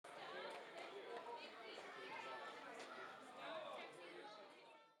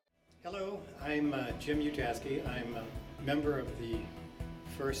Hello, I'm Jim Utaski. I'm a member of the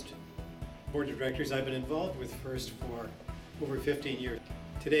FIRST Board of Directors. I've been involved with FIRST for over 15 years.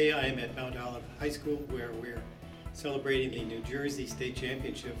 Today I am at Mount Olive High School where we're celebrating the New Jersey State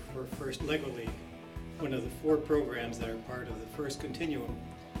Championship for FIRST Lego League, one of the 4 programs that are part of the FIRST Continuum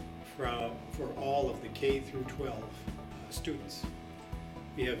for all of the K through 12 students.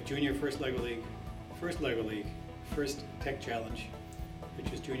 We have Junior First Lego League, First Lego League, First Tech Challenge,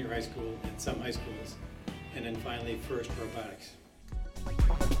 which is junior high school and some high schools, and then finally First Robotics.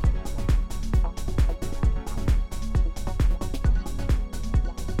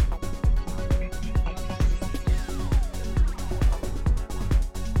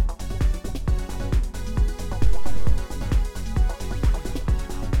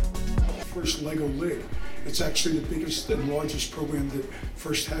 First Lego League. It's actually the biggest and largest program that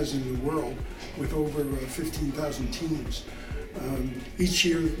FIRST has in the world, with over 15,000 teams. Each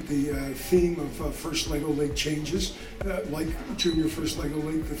year the theme of First Lego League changes. Like Junior First Lego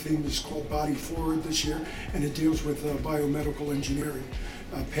League, the theme is called Body Forward this year, and it deals with biomedical engineering.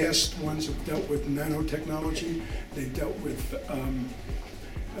 Past ones have dealt with nanotechnology, they've dealt with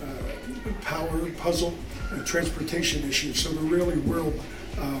power, puzzle, and transportation issues. So they're really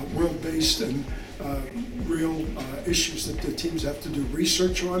world-based and real issues that the teams have to do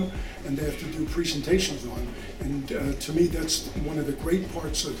research on and they have to do presentations on. And to me, that's one of the great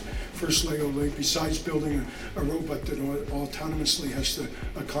parts of First Lego League, besides building a robot that autonomously has to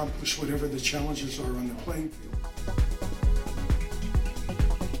accomplish whatever the challenges are on the playing field.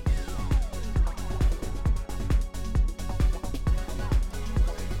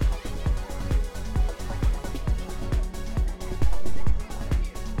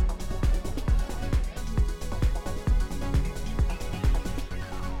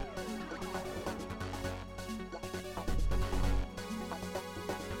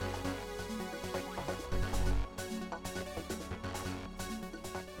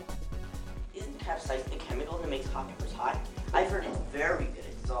 Capsaicin a chemical that makes hot peppers hot? I've heard it's very good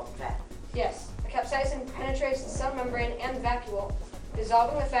at dissolving fat. Yes, the capsaicin penetrates the cell membrane and the vacuole,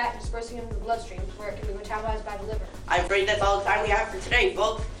 dissolving the fat and dispersing it into the bloodstream where it can be metabolized by the liver. I'm afraid that's all the time we have for today,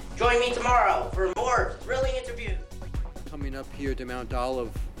 folks. Join me tomorrow for more thrilling interviews. Coming up here to Mount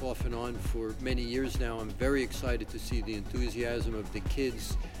Olive off and on for many years now, I'm very excited to see the enthusiasm of the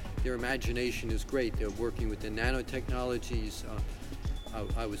kids. Their imagination is great. They're working with the nanotechnologies.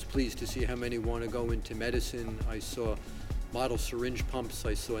 I was pleased to see how many want to go into medicine. I saw model syringe pumps.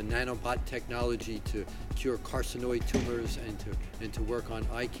 I saw nanobot technology to cure carcinoid tumors and to work on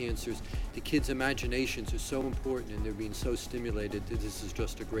eye cancers. The kids' imaginations are so important and they're being so stimulated that this is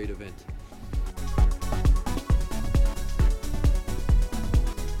just a great event.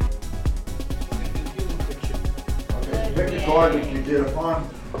 Okay, pick a card that you did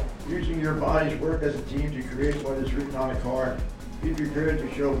upon using your body's work as a team to create what is written on the card. Be prepared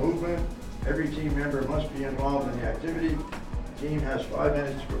to show movement. Every team member must be involved in the activity. The team has 5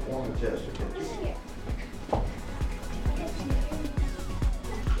 minutes to perform the test. Okay?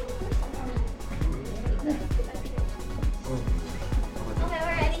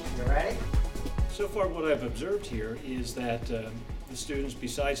 You ready? So far what I've observed here is that the students,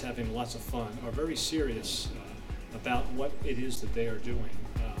 besides having lots of fun, are very serious about what it is that they are doing.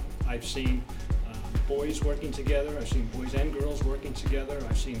 I've seen boys working together, I've seen boys and girls working together,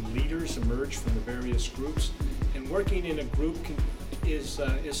 I've seen leaders emerge from the various groups, and working in a group is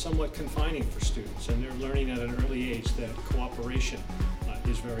somewhat confining for students, and they're learning at an early age that cooperation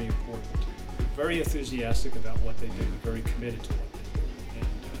is very important. They're very enthusiastic about what they do, very committed to what they do, and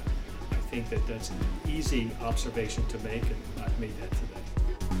I think that that's an easy observation to make, and I've made that today.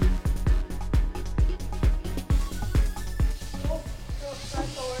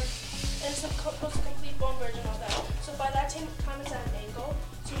 It's supposed to complete bone version of that. So by that time it's at an angle.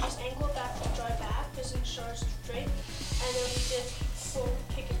 So you just angle it back to dry back, just ensure it's straight. And then we did full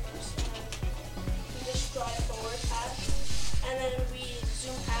kick it first. And then we just drive forward half. And then we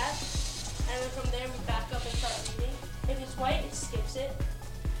zoom half. And then from there we back up and start moving. If it's white, it skips it.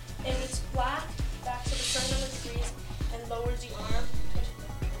 If it's black, back to the certain number of degrees and lowers the arm.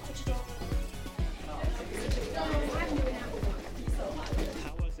 What you doing?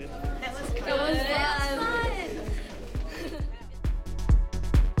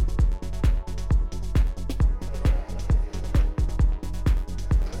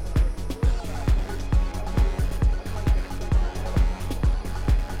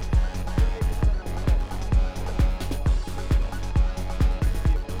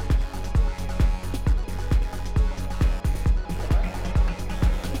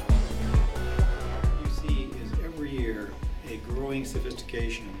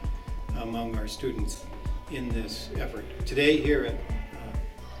 Sophistication among our students in this effort. Today here at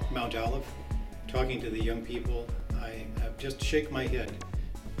Mount Olive, talking to the young people, I just shake my head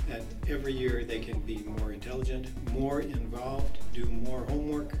that every year they can be more intelligent, more involved, do more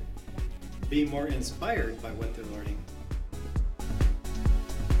homework, be more inspired by what they're learning.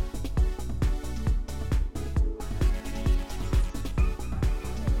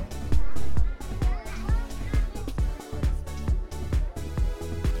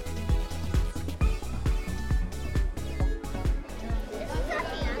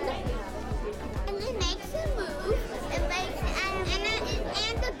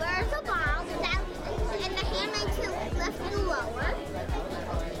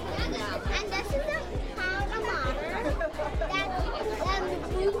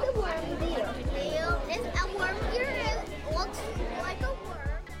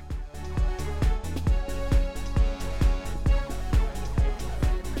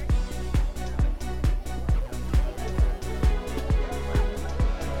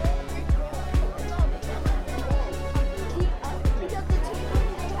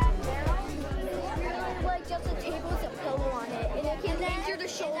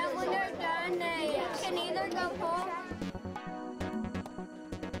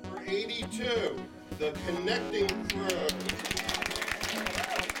 For 82, the connecting crew.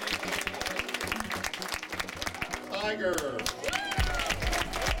 Tiger.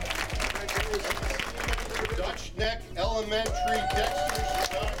 Dutch Neck Elementary,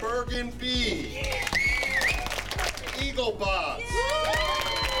 Dexter, Bergen B. Eagle Bots.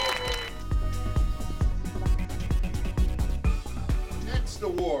 Next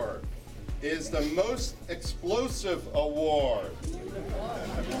award is the Most Explosive Award.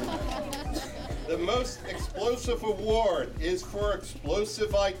 The Most Explosive Award is for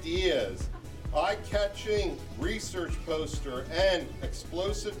explosive ideas, eye-catching research poster, and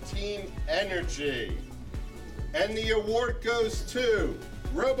explosive team energy. And the award goes to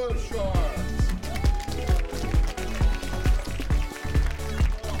Robosharks.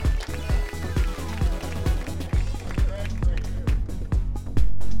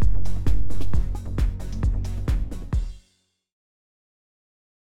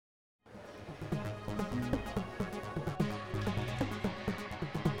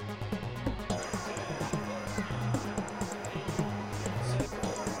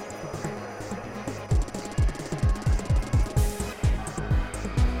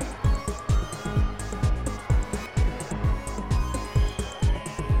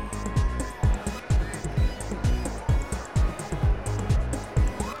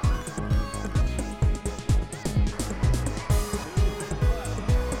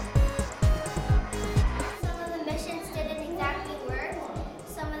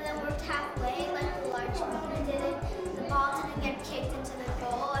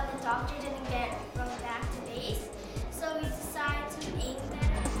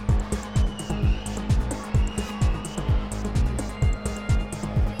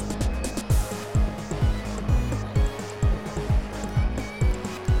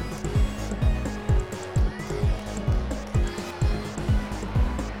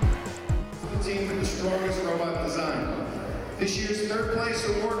 Strongest robot design. This year's third place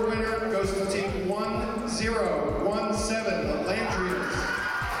award winner goes to team 1017, the Landrias.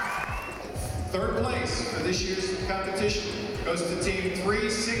 Third place for this year's competition goes to team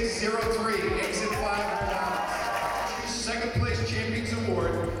 3603, Exit 500. Second place champions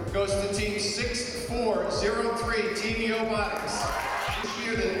award goes to team 6403, Team Robotics. This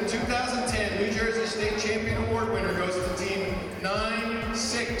year, the 2010 New Jersey State Champion Award winner goes to team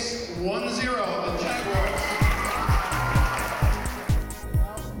 9610, the Jaguars.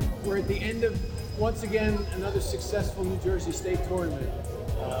 We're at the end of, once again, another successful New Jersey State tournament.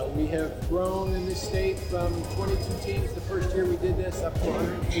 We have grown in this state from 22 teams the first year we did this up to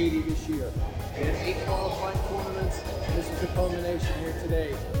 180 this year. We had 8 qualifying tournaments, and this is the culmination here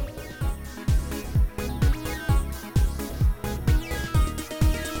today.